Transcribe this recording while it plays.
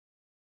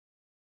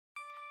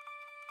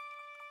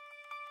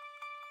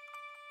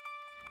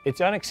It's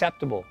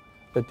unacceptable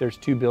that there's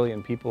 2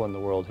 billion people in the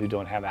world who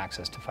don't have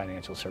access to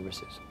financial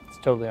services. It's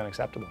totally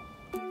unacceptable.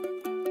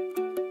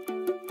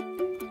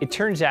 It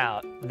turns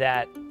out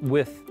that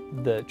with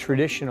the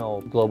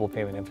traditional global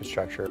payment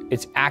infrastructure,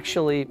 it's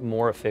actually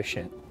more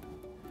efficient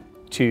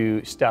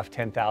to stuff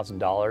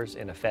 $10,000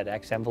 in a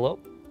FedEx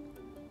envelope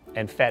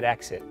and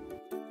FedEx it.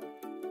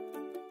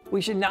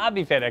 We should not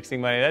be FedExing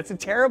money. That's a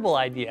terrible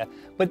idea.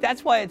 But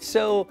that's why it's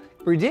so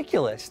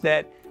ridiculous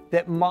that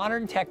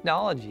modern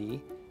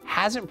technology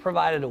hasn't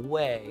provided a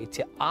way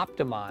to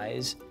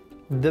optimize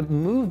the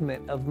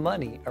movement of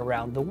money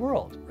around the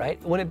world,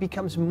 right? When it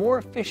becomes more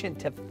efficient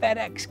to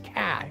FedEx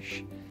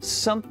cash,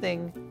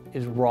 something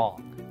is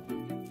wrong.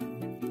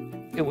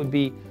 It would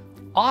be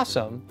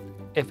awesome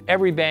if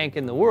every bank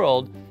in the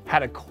world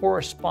had a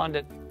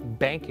correspondent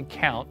bank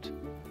account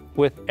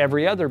with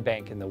every other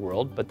bank in the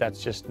world, but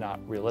that's just not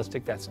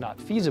realistic, that's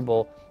not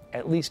feasible,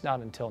 at least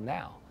not until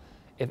now.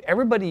 If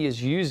everybody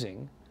is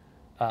using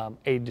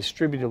a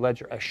distributed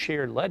ledger, a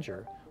shared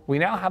ledger, we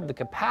now have the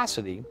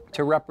capacity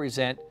to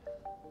represent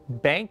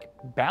bank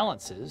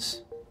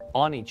balances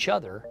on each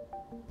other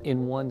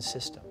in one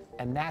system.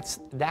 And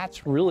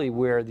that's really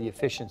where the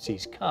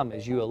efficiencies come,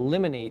 as you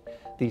eliminate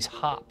these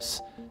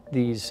hops,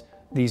 these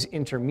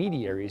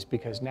intermediaries,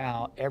 because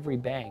now every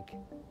bank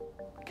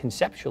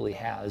conceptually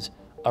has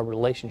a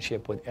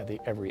relationship with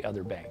every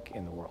other bank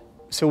in the world.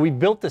 So we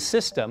built a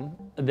system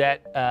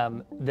that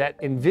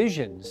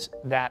envisions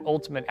that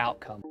ultimate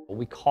outcome.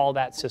 We call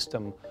that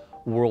system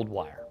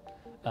WorldWire.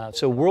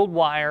 So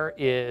WorldWire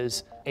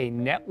is a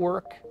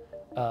network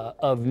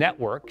of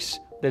networks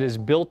that is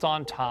built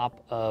on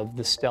top of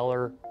the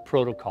Stellar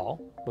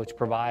protocol, which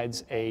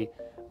provides a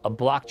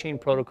blockchain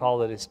protocol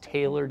that is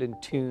tailored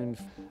and tuned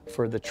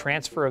for the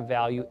transfer of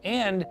value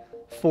and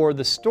for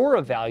the store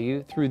of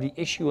value through the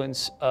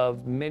issuance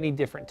of many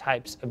different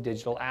types of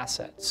digital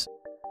assets.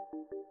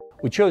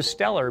 We chose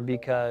Stellar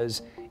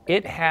because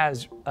it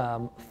has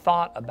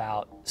thought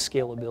about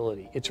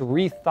scalability. It's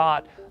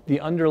rethought the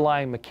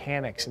underlying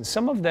mechanics, and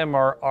some of them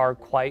are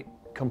quite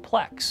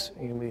complex.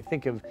 You know, when you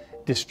think of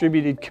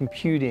distributed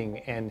computing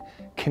and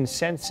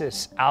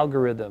consensus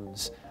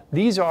algorithms,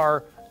 these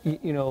are,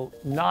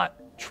 not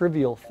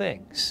trivial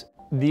things.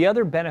 The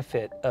other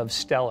benefit of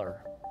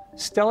Stellar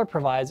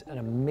provides an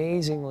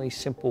amazingly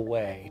simple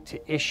way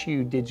to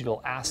issue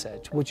digital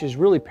assets, which is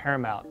really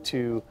paramount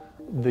to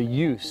the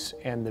use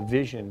and the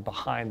vision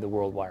behind the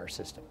WorldWire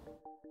system.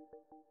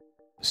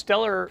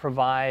 Stellar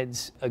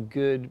provides a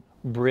good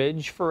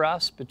bridge for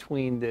us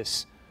between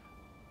this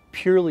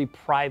purely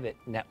private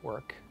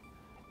network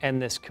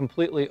and this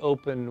completely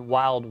open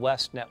Wild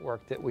West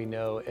network that we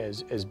know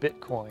as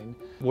Bitcoin,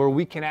 where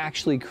we can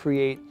actually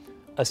create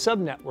a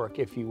subnetwork,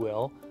 if you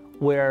will,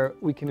 where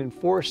we can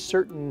enforce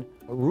certain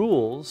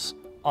rules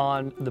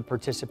on the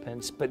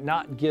participants, but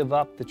not give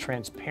up the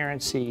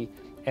transparency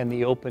and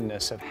the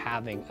openness of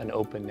having an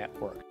open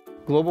network.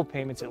 Global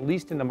payments, at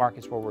least in the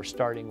markets where we're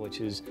starting, which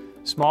is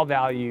small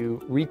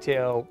value,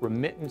 retail,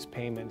 remittance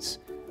payments,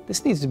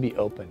 this needs to be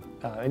open.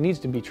 It needs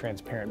to be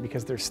transparent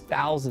because there's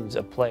thousands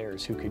of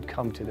players who could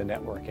come to the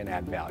network and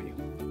add value.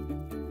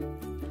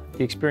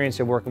 The experience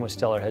of working with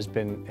Stellar has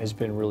been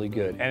really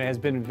good and has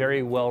been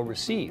very well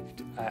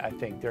received. I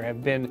think there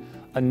have been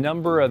a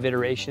number of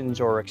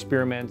iterations or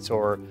experiments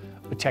or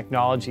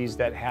technologies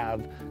that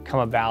have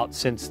come about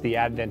since the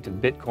advent of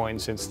Bitcoin,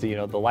 since the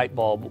light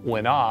bulb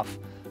went off,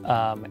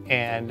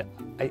 and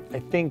I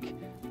think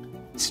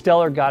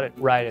Stellar got it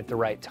right at the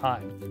right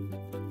time.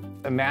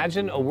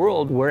 Imagine a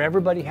world where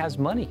everybody has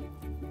money.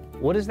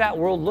 What does that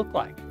world look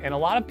like? And a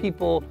lot of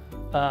people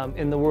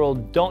in the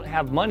world don't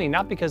have money,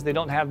 not because they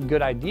don't have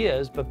good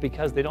ideas, but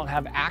because they don't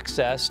have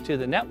access to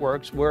the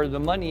networks where the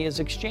money is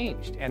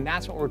exchanged. And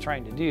that's what we're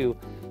trying to do,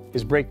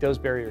 is break those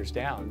barriers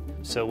down.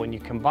 So when you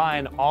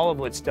combine all of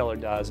what Stellar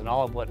does and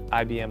all of what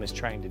IBM is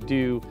trying to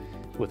do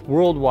with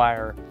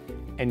WorldWire,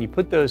 and you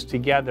put those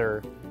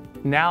together,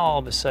 now all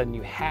of a sudden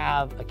you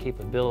have a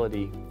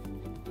capability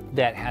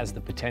that has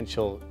the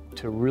potential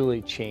to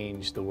really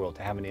change the world,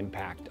 to have an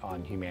impact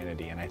on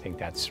humanity, and I think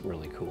that's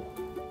really cool.